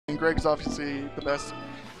Greg's obviously the best.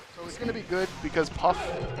 So it's going to be good because Puff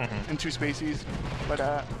and 2spacies. But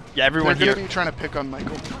yeah, everyone they're here. going to be trying to pick on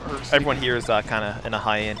Michael. Everyone here is kind of in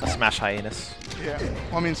a smash hiatus. Yeah.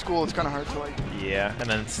 Well, I mean, school, it's kind of hard to like. Yeah, and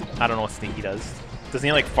then I don't know what Sn3aky does. Doesn't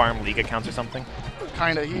he like farm league accounts or something?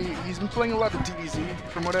 Kinda. He's been playing a lot of DBZ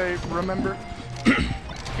from what I remember.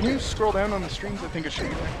 Can you scroll down on the streams? I think it should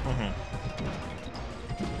be there.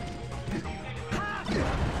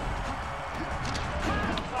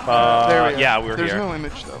 There we are. Yeah, we're There's here. no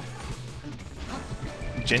image though.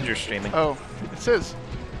 Ginger streaming. Oh, it says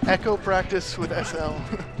Echo practice with SL.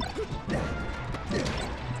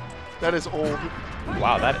 That is old.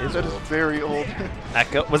 Wow, that is very old.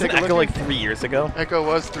 Echo wasn't Echo like 3 years ago? Echo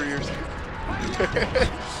was 3 years ago.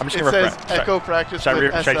 I'm just it gonna says refresh. Echo practice Should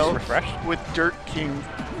with I SL just refresh? with Dirt King.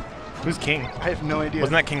 Who's King? I have no idea.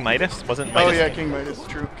 Wasn't that King Midas? Wasn't Midas? Oh yeah, King Midas.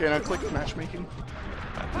 True. Okay, now click matchmaking.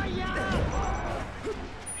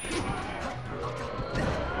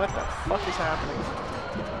 What the fuck is happening?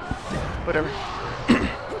 Whatever.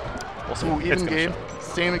 Also, even game,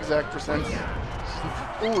 same exact percent.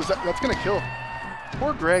 Ooh, that's gonna kill.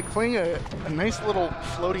 Poor Greg playing a nice little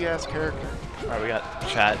floaty ass character. All right, we got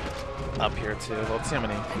chat up here too. Let's see how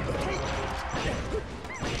many. A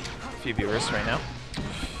few viewers right now.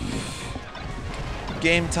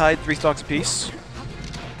 Game tied 3 stocks apiece.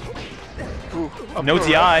 Ooh, No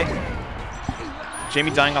DI.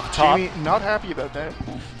 Jamie dying off the top. Jamie not happy about that.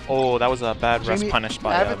 Oh, that was a bad rest punished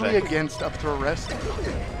by avidly Vic. against up throw rest.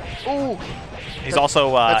 Oh, he's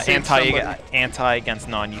also anti against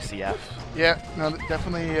non-UCF. Yeah, no, that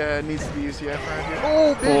definitely needs to be UCF right here.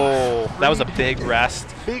 Oh, big Oh, that was a big rest.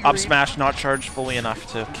 Big Up read. smash not charged fully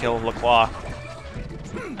enough to kill Lacroix.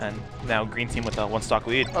 And now green team with a 1 stock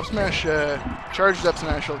lead. Up smash, charged up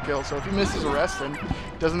smash will kill. So if he misses a rest and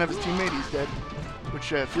doesn't have his teammate, he's dead,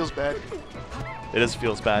 which feels bad. It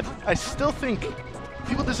feels bad. I still think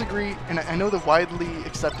people disagree, and I know the widely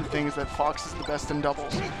accepted thing is that Fox is the best in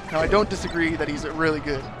doubles. Now, I don't disagree that he's really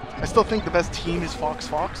good. I still think the best team is Fox,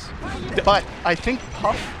 but I think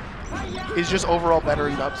Puff is just overall better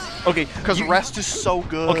in dubs. Okay. Because rest is so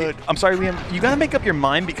good. Okay, I'm sorry, Liam. You gotta make up your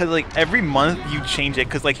mind because like every month you change it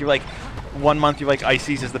because like you're like 1 month you're like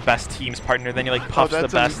Ices is the best team's partner, then you're like Puff's the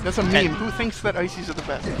best. That's a meme. Who thinks that Ices are the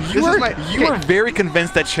best? You are very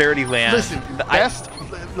convinced that Charity Land. Listen,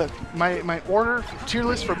 look, my order tier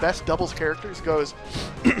list for best doubles characters goes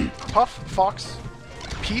Puff, Fox,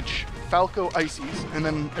 Peach, Falco, Ices, and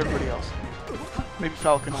then everybody else. Maybe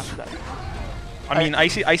Falcon after that. I mean,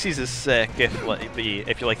 Ices is sick if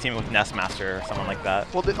you're like teaming with Nestmaster or someone like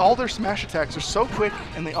that. Well, all their smash attacks are so quick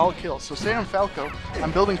and they all kill. So say I'm Falco,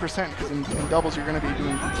 I'm building percent because in doubles you're going to be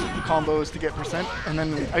doing combos to get percent, and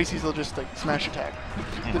then Ices will just like smash attack.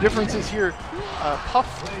 The difference is here,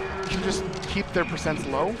 Puff can just keep their percents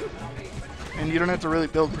low, and you don't have to really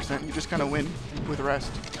build percent. You just kind of win with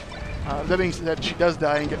rest. That being said, she does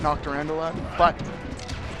die and get knocked around a lot, but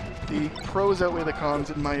the pros outweigh the cons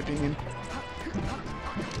in my opinion.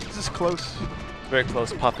 This is close. Very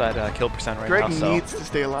close. Puff at kill percent right Greg now. So needs to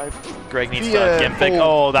stay alive. Greg needs to Gimpic.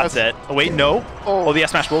 Oh, that's it. Oh, wait, no. Oh, the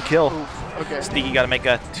S-Smash will kill. Okay. Sn3aky got to make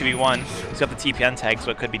a 2v1. He's got the TPN tag,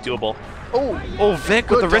 so it could be doable. Oh, Vic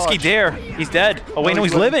with the risky dare. He's dead. Oh, wait, no,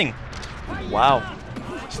 he's living. Wow.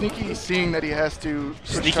 Sn3aky seeing that he has to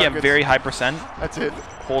Sn3aky at very high percent. That's it.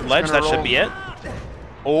 Hold ledge, that should be it.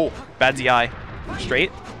 Oh, bad DI.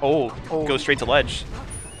 Straight. Oh, goes straight to ledge.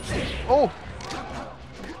 Oh.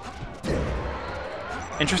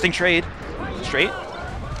 Interesting trade. Straight.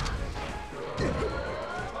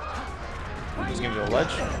 He's going to go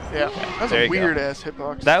ledge. Yeah, that's a weird-ass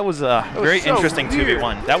hitbox. That was a very interesting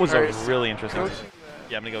 2v1. That was a really interesting.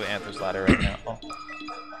 Yeah, I'm going to go with Anther's Ladder right now.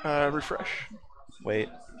 Oh. Refresh. Wait.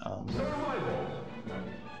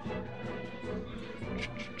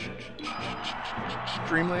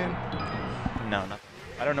 Streamland? No, no.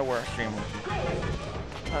 I don't know where our stream would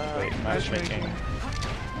be. Wait, matchmaking.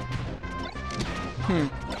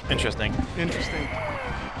 Interesting. Interesting.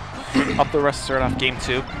 Up the rest start off game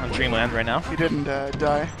 2 on Dreamland right now. He didn't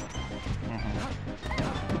die.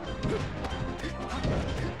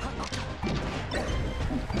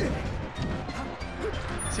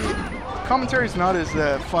 See, commentary's not as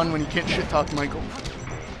fun when you can't shit talk Michael.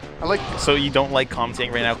 I like. So you don't like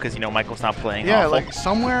commentating right now because you know Michael's not playing. Yeah, awful? like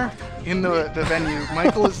somewhere in the venue,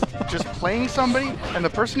 Michael is just playing somebody, and the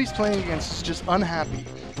person he's playing against is just unhappy,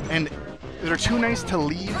 and they're too nice to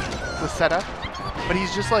leave the setup, but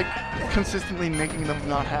he's just like consistently making them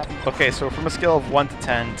not happy. Okay, so from a scale of 1 to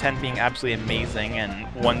 10, 10 being absolutely amazing and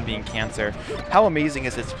 1 being cancer, how amazing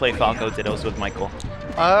is it to play Falco Dittos with Michael?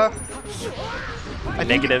 I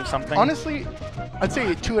Negative something? Honestly, I'd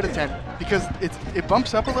say 2 out of 10 because it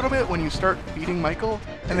bumps up a little bit when you start beating Michael,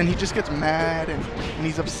 and then he just gets mad and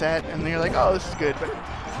he's upset, and then you're like, oh, this is good. But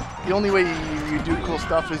the only way you do cool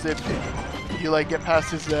stuff is if you like get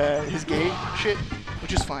past his gay shit,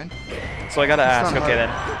 which is fine. So I gotta ask. Okay,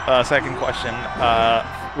 then. Second question.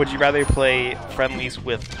 Would you rather play friendlies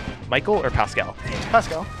with Michael or Pascal?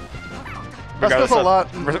 Pascal. Pascal's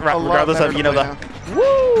regardless of you know the.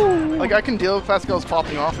 Woo! Like I can deal with Pascal's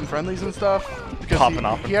popping off in friendlies and stuff. Popping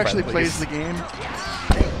off. He actually plays the game.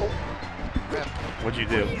 What'd you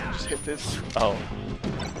do? Just hit this. Oh.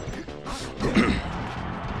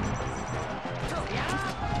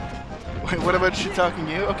 Wait, what about shit talking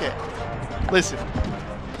you? Okay. Listen.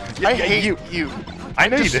 I hate you. I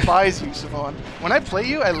know you do. Despise you, Savon. When I play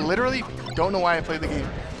you, I literally don't know why I play the game.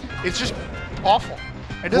 It's just awful.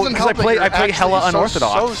 It doesn't help. I play hella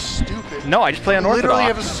unorthodox. So stupid. No, I just play unorthodox. You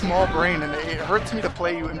literally have a small brain, and it hurts me to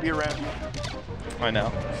play you and be around you. I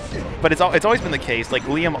know, but it's always been the case. Like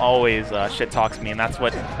Liam always shit talks me, and that's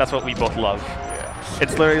what we both love. Yeah.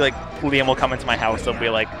 It's literally like Liam will come into my house and be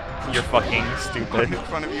like, "You're fucking stupid." In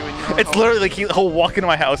front of you in your it's literally like he'll walk into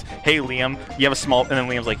my house. Hey Liam, you have a small, and then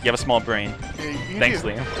Liam's like, "You have a small brain." Yeah, Thanks,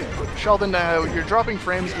 Liam. Sheldon, you're dropping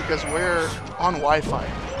frames because we're on Wi-Fi.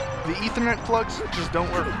 The Ethernet plugs just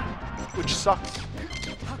don't work, which sucks.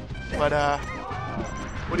 But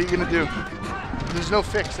what are you gonna do? There's no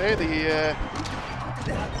fix, eh?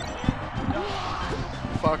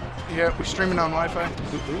 Fuck. Yeah, we're streaming on Wi-Fi.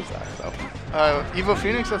 Who's that, though? Evo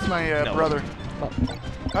Phoenix, that's my brother. Oh.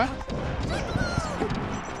 Huh?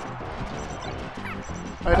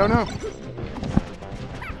 I don't know.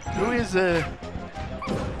 Who is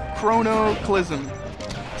Chronoclism?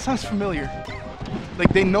 Sounds familiar.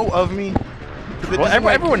 Like they know of me. Well,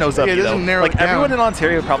 everyone knows of you, though. Like everyone in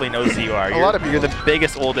Ontario probably knows who you are. You're the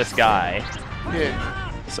biggest, oldest guy. Yeah.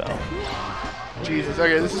 So. Jesus.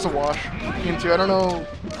 Okay, this is a wash. Into I don't know.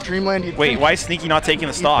 Dreamland. Wait, why is Sn3aky not taking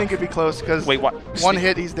the stock? I think it'd be close because what? One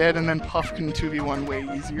hit he's dead, and then Puff can 2v1 way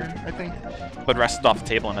easier. I think. But rested off the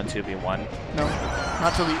table in a 2v1. No,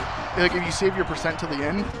 not till the. Like if you save your percent till the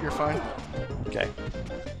end, you're fine. Okay.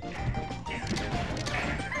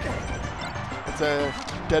 It's a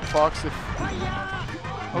dead fox if.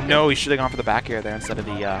 Okay. No, he should have gone for the back air there instead of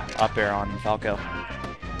the up air on Falco.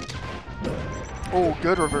 Oh,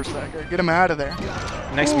 good reverse back air. Get him out of there.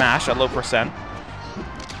 Nice mash at low percent.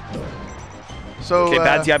 So, okay,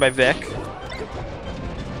 bad DI by Vic.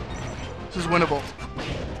 This is winnable.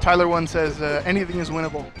 Tyler1 says anything is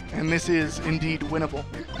winnable, and this is indeed winnable.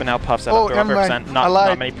 But now Puff's at up 0%.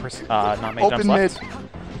 Not many jumps left.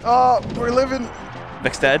 Oh, we're living.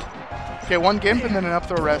 Vic's dead. Okay, one gimp and then an up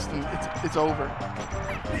throw rest, and it's over.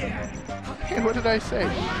 Hey, what did I say?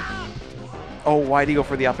 Oh, why did he go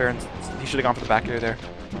for the up air? And he should have gone for the back air there.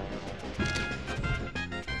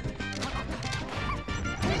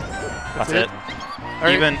 That's it.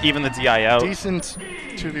 Right. Even the DI out. Decent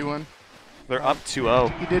 2v1. They're up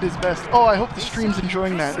 2-0. He did his best. Oh, I hope the stream's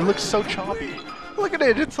enjoying that. It looks so choppy. Look at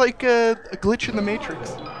it. It's like a glitch in the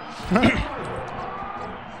Matrix.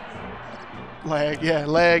 Lag. Yeah,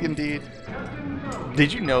 lag indeed.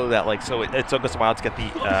 Did you know that, like, so it took us a while to get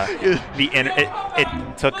it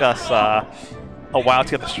took us a while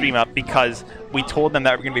to get the stream up because we told them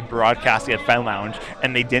that we're going to be broadcasting at Fan Lounge,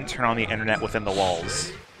 and they didn't turn on the internet within the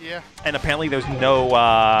walls. Yeah. And apparently there's no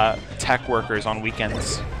tech workers on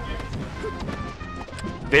weekends.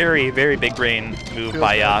 Very, very big brain move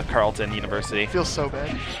by Carleton University. Feels so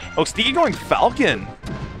bad. Oh, Sn3aky going Falcon.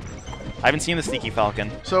 I haven't seen the Sn3aky Falcon.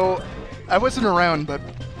 So, I wasn't around, but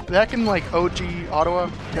back in like OG Ottawa,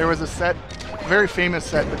 there was a set, very famous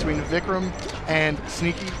set between Vikram and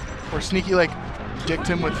Sn3aky, where Sn3aky like dicked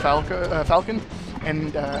him with Falcon,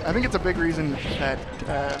 and I think it's a big reason that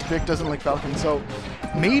Vic doesn't like Falcon. So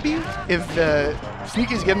maybe if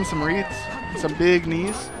Sn3aky's getting some reads, some big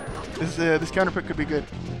knees, this counter pick could be good.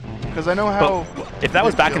 Because I know how. But if that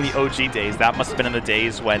was back in the OG days, that must have been in the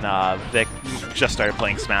days when Vic just started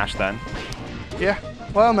playing Smash then. Yeah.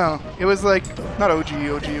 Well, no. It was like, not OG.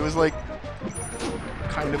 It was like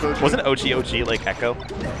kind of OG. Wasn't OG like Echo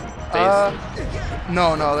days?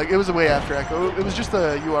 No. Like it was way after Echo. It was just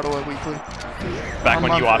a U Ottawa weekly. Back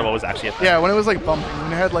when U Ottawa was actually a thing. Yeah, when it was like bumping.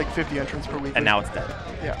 When it had like 50 entrants per week. And now it's dead.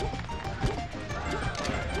 Yeah.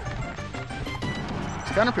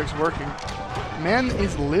 This counter pick's working. Man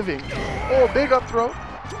is living. Oh, big up throw.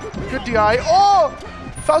 Good DI. Oh!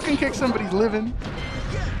 Falcon kicked somebody's living.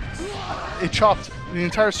 It chopped. The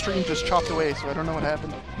entire stream just chopped away, so I don't know what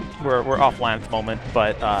happened. We're offline at the moment,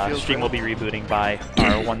 but stream will be rebooting by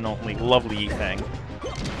our one and only lovely thing.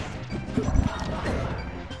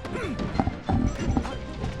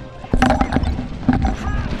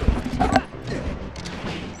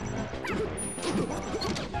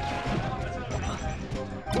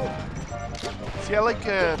 See, I like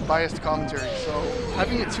biased commentary, so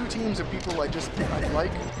having it 2 teams of people I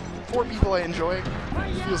like, 4 people I enjoy,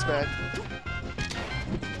 feels bad.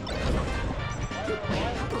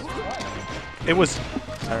 It was,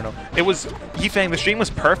 I don't know. It was, Yifeng, the stream was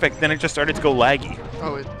perfect, then it just started to go laggy.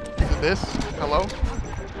 Oh, is it this? Hello?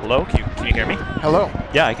 Hello? Can you hear me? Hello.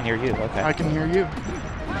 Yeah, I can hear you. Okay. I can hear you.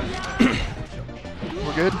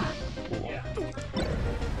 We're good?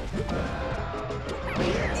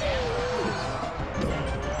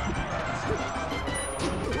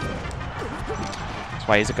 That's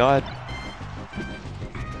why he's a god.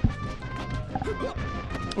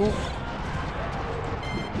 Ooh.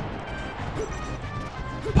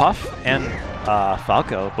 Puff and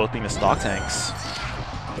Falco both being the stock tanks.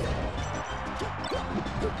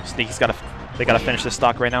 Sneaky's they gotta finish this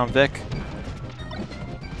stock right now, Vic.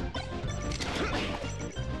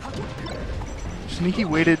 Sn3aky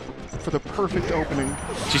waited for the perfect opening.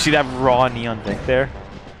 Did you see that raw neon Vic there?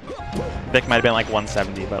 Vic might have been like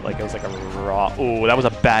 170, but like it was like a raw. Oh, that was a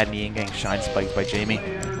bad knee and getting shine spiked by Jamie.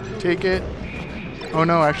 Take it. Oh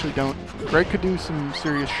no, actually don't. Greg could do some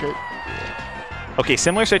serious shit. Okay,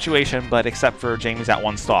 similar situation, but except for Jamie's at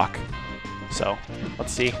 1 stock. So,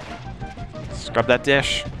 let's see. Scrub that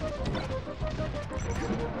dish.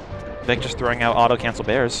 Vic just throwing out auto cancel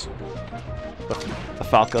bears. The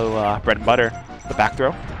Falco bread and butter. The back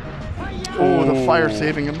throw. Oh, the fire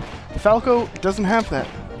saving him. Falco doesn't have that.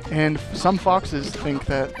 And some foxes think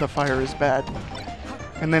that the fire is bad.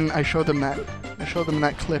 And then I show them that. I show them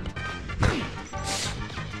that clip.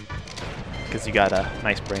 Because you got a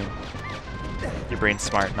nice brain. Your brain's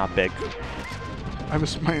smart, not big.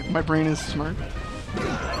 My brain is smart. The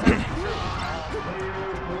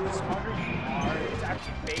smarter you are, it's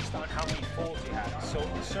actually based on how many folds you have. So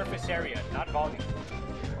surface area, not volume.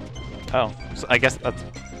 Oh, so I guess that's...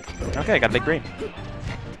 Okay, I got a big brain.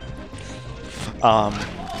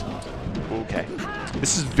 Okay.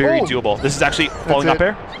 This is very doable. This is actually falling up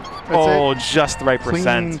air. Oh, just the right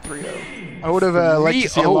percent. Clean 3-0. I would have liked to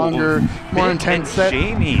see a longer, more intense set.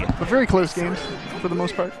 Jamie. But very close games for the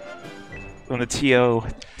most part. When the TO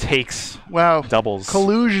takes wow. doubles.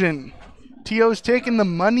 Collusion. TO's taking the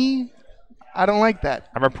money. I don't like that.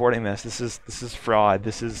 I'm reporting this. This is fraud.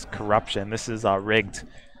 This is corruption. This is rigged.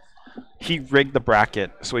 He rigged the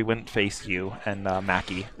bracket so he wouldn't face you and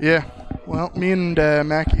Mackie. Yeah. Well, me and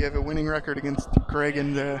Mackie have a winning record against Greg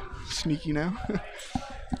and Sn3aky now.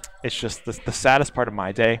 It's just the saddest part of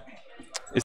my day